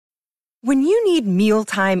When you need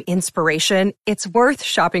mealtime inspiration, it's worth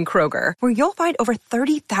shopping Kroger, where you'll find over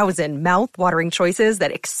 30,000 mouth-watering choices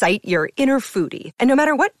that excite your inner foodie. And no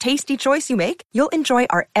matter what tasty choice you make, you'll enjoy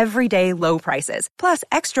our everyday low prices, plus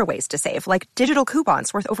extra ways to save, like digital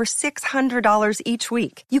coupons worth over $600 each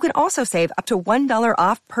week. You can also save up to $1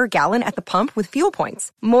 off per gallon at the pump with fuel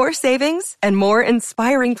points. More savings and more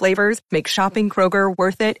inspiring flavors make shopping Kroger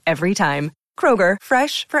worth it every time. Kroger,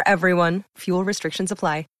 fresh for everyone. Fuel restrictions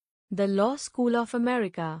apply. The Law School of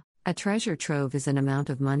America. A treasure trove is an amount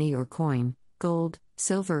of money or coin, gold,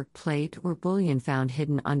 silver, plate, or bullion found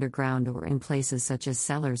hidden underground or in places such as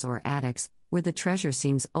cellars or attics, where the treasure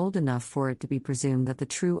seems old enough for it to be presumed that the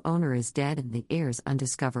true owner is dead and the heirs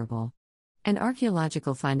undiscoverable. An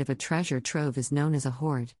archaeological find of a treasure trove is known as a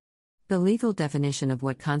hoard. The legal definition of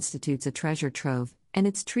what constitutes a treasure trove, and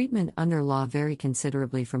its treatment under law vary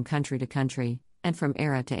considerably from country to country, and from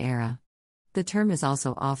era to era. The term is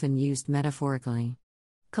also often used metaphorically.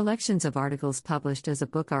 Collections of articles published as a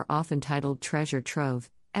book are often titled treasure trove,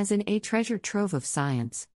 as in A Treasure Trove of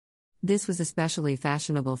Science. This was especially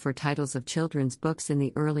fashionable for titles of children's books in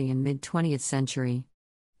the early and mid-20th century.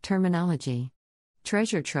 Terminology.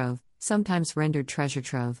 Treasure trove, sometimes rendered treasure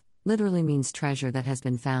trove, literally means treasure that has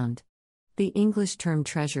been found. The English term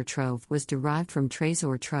treasure trove was derived from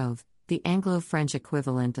trésor trove, the Anglo-French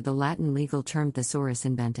equivalent of the Latin legal term thesaurus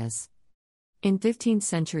inventus. In 15th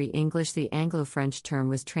century English, the Anglo-French term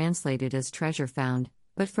was translated as treasure found,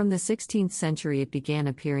 but from the 16th century it began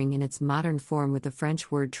appearing in its modern form with the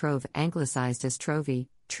French word trove anglicized as trouve,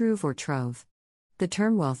 trouve or trove. The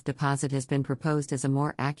term wealth deposit has been proposed as a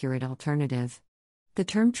more accurate alternative. The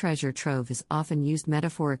term treasure trove is often used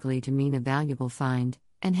metaphorically to mean a valuable find,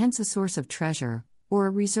 and hence a source of treasure, or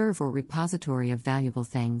a reserve or repository of valuable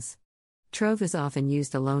things. Trove is often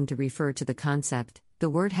used alone to refer to the concept, the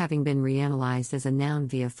word having been reanalyzed as a noun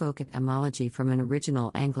via folk etymology from an original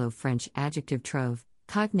Anglo-French adjective trove,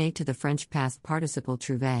 cognate to the French past participle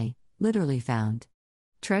trouver, literally found.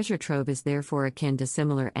 Treasure trove is therefore akin to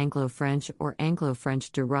similar Anglo-French or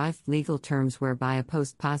Anglo-French derived legal terms whereby a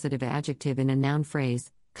post-positive adjective in a noun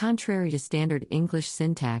phrase, contrary to standard English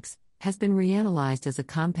syntax, has been reanalyzed as a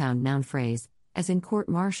compound noun phrase, as in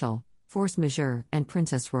court-martial, force majeure, and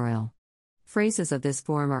princess royal. Phrases of this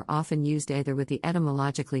form are often used either with the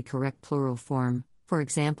etymologically correct plural form, for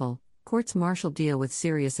example, courts martial deal with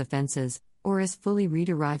serious offenses, or as fully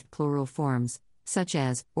rederived plural forms, such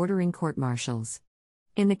as ordering court-martials.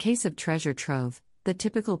 In the case of treasure trove, the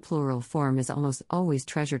typical plural form is almost always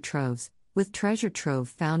treasure troves, with treasure trove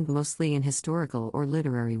found mostly in historical or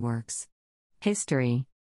literary works. History.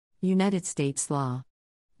 United States law.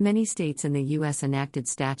 Many states in the U.S. enacted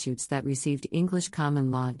statutes that received English common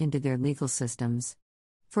law into their legal systems.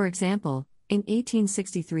 For example, in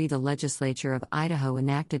 1863 the legislature of Idaho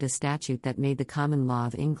enacted a statute that made the common law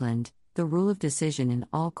of England the rule of decision in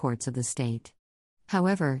all courts of the state.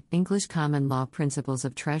 However, English common law principles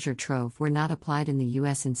of treasure trove were not applied in the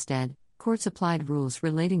U.S. Instead, courts applied rules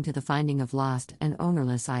relating to the finding of lost and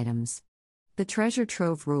ownerless items. The treasure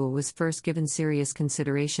trove rule was first given serious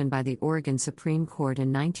consideration by the Oregon Supreme Court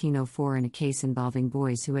in 1904 in a case involving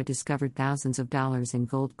boys who had discovered thousands of dollars in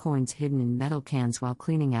gold coins hidden in metal cans while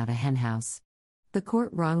cleaning out a henhouse. The court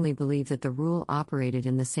wrongly believed that the rule operated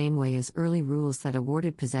in the same way as early rules that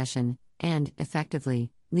awarded possession, and,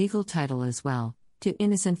 effectively, legal title as well, to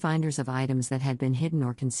innocent finders of items that had been hidden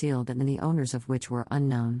or concealed and the owners of which were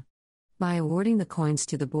unknown. By awarding the coins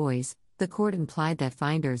to the boys, the court implied that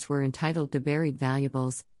finders were entitled to buried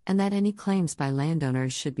valuables, and that any claims by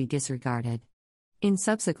landowners should be disregarded. In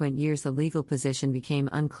subsequent years, the legal position became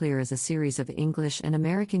unclear as a series of English and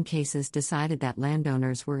American cases decided that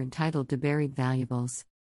landowners were entitled to buried valuables.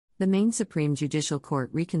 The Maine Supreme Judicial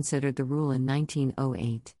Court reconsidered the rule in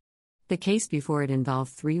 1908. The case before it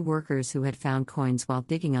involved 3 workers who had found coins while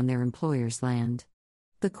digging on their employer's land.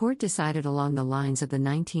 The court decided along the lines of the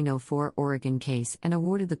 1904 Oregon case and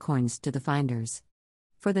awarded the coins to the finders.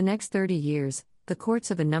 For the next 30 years, the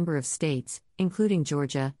courts of a number of states, including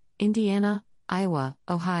Georgia, Indiana, Iowa,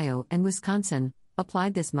 Ohio, and Wisconsin,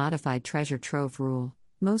 applied this modified treasure trove rule,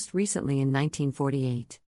 most recently in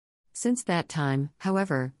 1948. Since that time,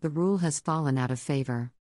 however, the rule has fallen out of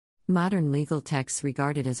favor. Modern legal texts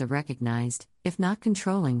regard it as a recognized, if not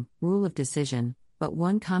controlling, rule of decision, but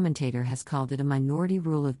one commentator has called it a minority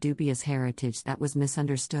rule of dubious heritage that was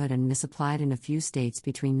misunderstood and misapplied in a few states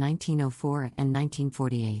between 1904 and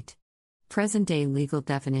 1948. Present-day legal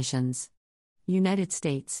definitions. United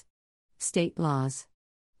States. State laws.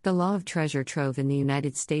 The law of treasure trove in the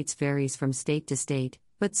United States varies from state to state,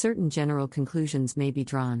 but certain general conclusions may be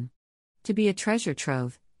drawn. To be a treasure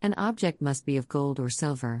trove, an object must be of gold or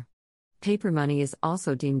silver. Paper money is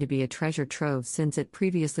also deemed to be a treasure trove since it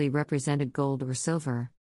previously represented gold or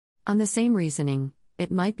silver. On the same reasoning,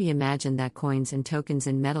 it might be imagined that coins and tokens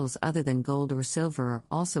in metals other than gold or silver are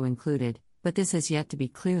also included, but this has yet to be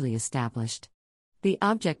clearly established. The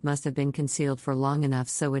object must have been concealed for long enough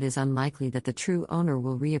so it is unlikely that the true owner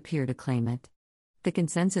will reappear to claim it. The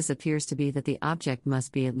consensus appears to be that the object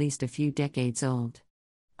must be at least a few decades old.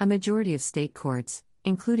 A majority of state courts,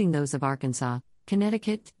 including those of Arkansas,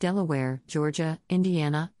 Connecticut, Delaware, Georgia,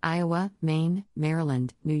 Indiana, Iowa, Maine,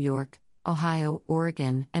 Maryland, New York, Ohio,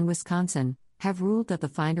 Oregon, and Wisconsin, have ruled that the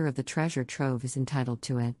finder of the treasure trove is entitled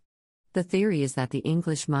to it. The theory is that the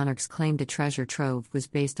English monarch's claim to treasure trove was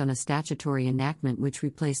based on a statutory enactment which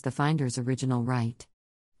replaced the finder's original right.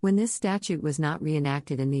 When this statute was not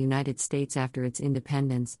reenacted in the United States after its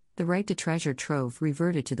independence, the right to treasure trove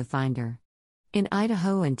reverted to the finder. In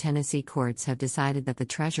Idaho and Tennessee, courts have decided that the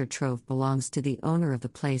treasure trove belongs to the owner of the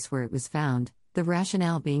place where it was found, the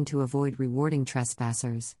rationale being to avoid rewarding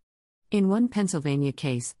trespassers. In one Pennsylvania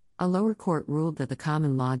case, a lower court ruled that the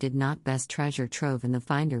common law did not vest treasure trove in the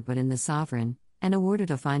finder but in the sovereign, and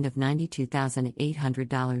awarded a fine of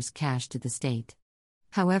 $92,800 cash to the state.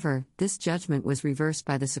 However, this judgment was reversed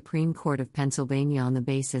by the Supreme Court of Pennsylvania on the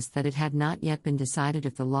basis that it had not yet been decided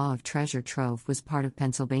if the law of treasure trove was part of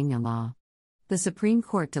Pennsylvania law. The Supreme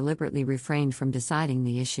Court deliberately refrained from deciding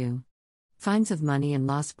the issue. Fines of money and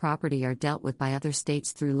lost property are dealt with by other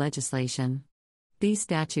states through legislation. These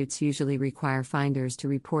statutes usually require finders to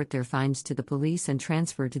report their fines to the police and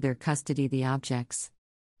transfer to their custody the objects.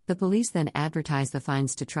 The police then advertise the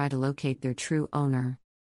fines to try to locate their true owner.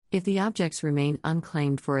 If the objects remain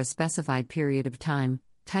unclaimed for a specified period of time,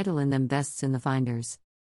 title in them vests in the finders.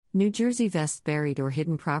 New Jersey vests buried or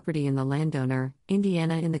hidden property in the landowner,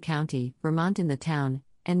 Indiana in the county, Vermont in the town,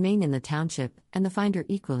 and Maine in the township, and the finder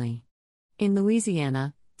equally. In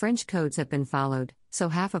Louisiana, French codes have been followed, so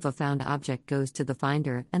half of a found object goes to the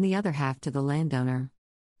finder and the other half to the landowner.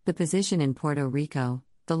 The position in Puerto Rico,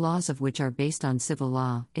 the laws of which are based on civil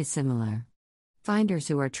law, is similar. Finders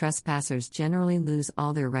who are trespassers generally lose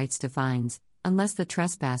all their rights to fines, unless the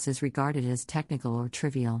trespass is regarded as technical or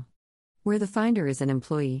trivial. Where the finder is an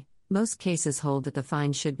employee, most cases hold that the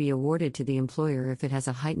fine should be awarded to the employer if it has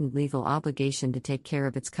a heightened legal obligation to take care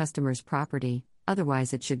of its customers' property,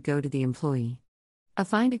 otherwise it should go to the employee. A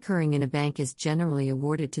fine occurring in a bank is generally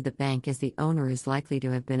awarded to the bank as the owner is likely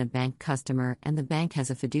to have been a bank customer and the bank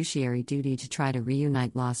has a fiduciary duty to try to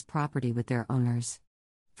reunite lost property with their owners.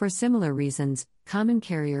 For similar reasons, common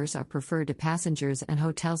carriers are preferred to passengers and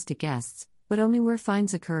hotels to guests, but only where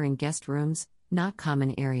fines occur in guest rooms, not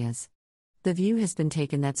common areas. The view has been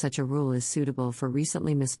taken that such a rule is suitable for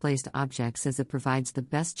recently misplaced objects as it provides the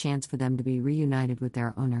best chance for them to be reunited with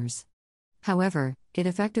their owners. However, it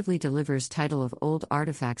effectively delivers title of old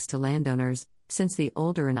artifacts to landowners, since the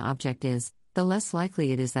older an object is, the less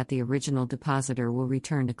likely it is that the original depositor will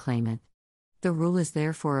return to claim it. The rule is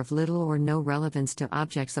therefore of little or no relevance to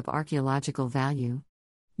objects of archaeological value.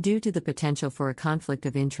 Due to the potential for a conflict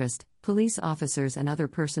of interest, police officers and other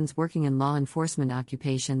persons working in law enforcement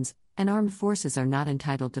occupations and armed forces are not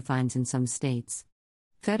entitled to fines in some states.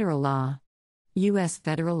 Federal law. U.S.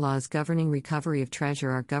 federal laws governing recovery of treasure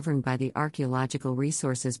are governed by the Archaeological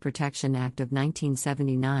Resources Protection Act of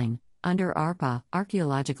 1979. Under ARPA,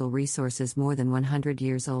 archaeological resources more than 100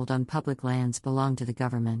 years old on public lands belong to the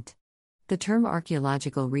government. The term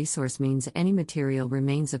archaeological resource means any material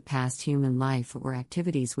remains of past human life or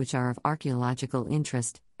activities which are of archaeological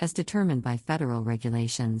interest, as determined by federal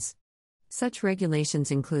regulations. Such regulations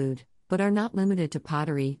include, but are not limited to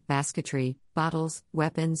pottery, basketry, bottles,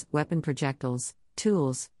 weapons, weapon projectiles,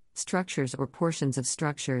 tools, structures or portions of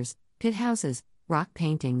structures, pit houses, rock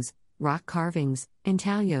paintings, rock carvings,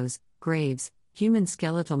 intaglios, graves, human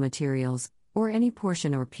skeletal materials, or any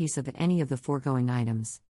portion or piece of any of the foregoing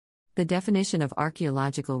items. The definition of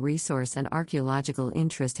archaeological resource and archaeological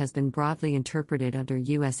interest has been broadly interpreted under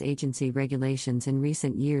U.S. agency regulations in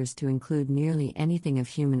recent years to include nearly anything of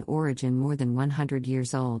human origin more than 100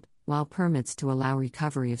 years old, while permits to allow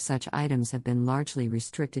recovery of such items have been largely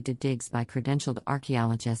restricted to digs by credentialed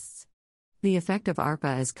archaeologists. The effect of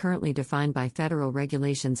ARPA as currently defined by federal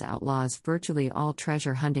regulations outlaws virtually all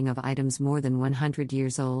treasure hunting of items more than 100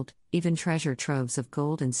 years old, even treasure troves of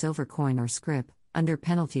gold and silver coin or scrip, under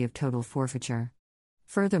penalty of total forfeiture.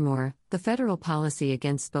 Furthermore, the federal policy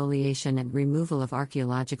against spoliation and removal of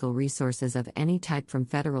archaeological resources of any type from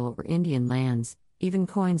federal or Indian lands, even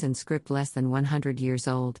coins and scrip less than 100 years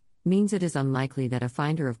old, means it is unlikely that a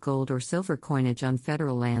finder of gold or silver coinage on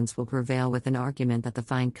federal lands will prevail with an argument that the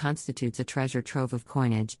find constitutes a treasure trove of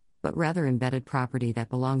coinage, but rather embedded property that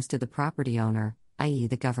belongs to the property owner, i.e.,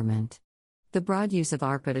 the government. The broad use of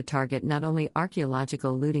ARPA to target not only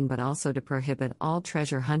archaeological looting but also to prohibit all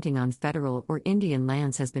treasure hunting on federal or Indian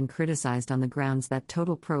lands has been criticized on the grounds that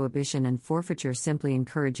total prohibition and forfeiture simply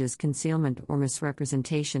encourages concealment or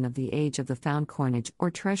misrepresentation of the age of the found coinage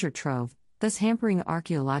or treasure trove, thus hampering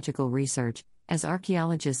archaeological research, as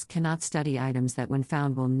archaeologists cannot study items that when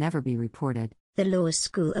found will never be reported. The Law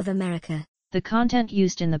School of America. The content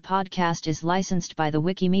used in the podcast is licensed by the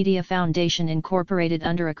Wikimedia Foundation Incorporated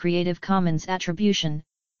under a Creative Commons Attribution,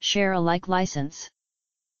 Share Alike license.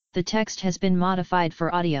 The text has been modified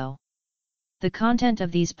for audio. The content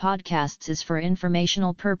of these podcasts is for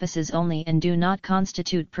informational purposes only and do not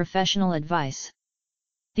constitute professional advice.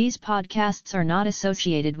 These podcasts are not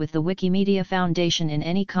associated with the Wikimedia Foundation in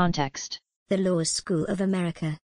any context. The Law School of America.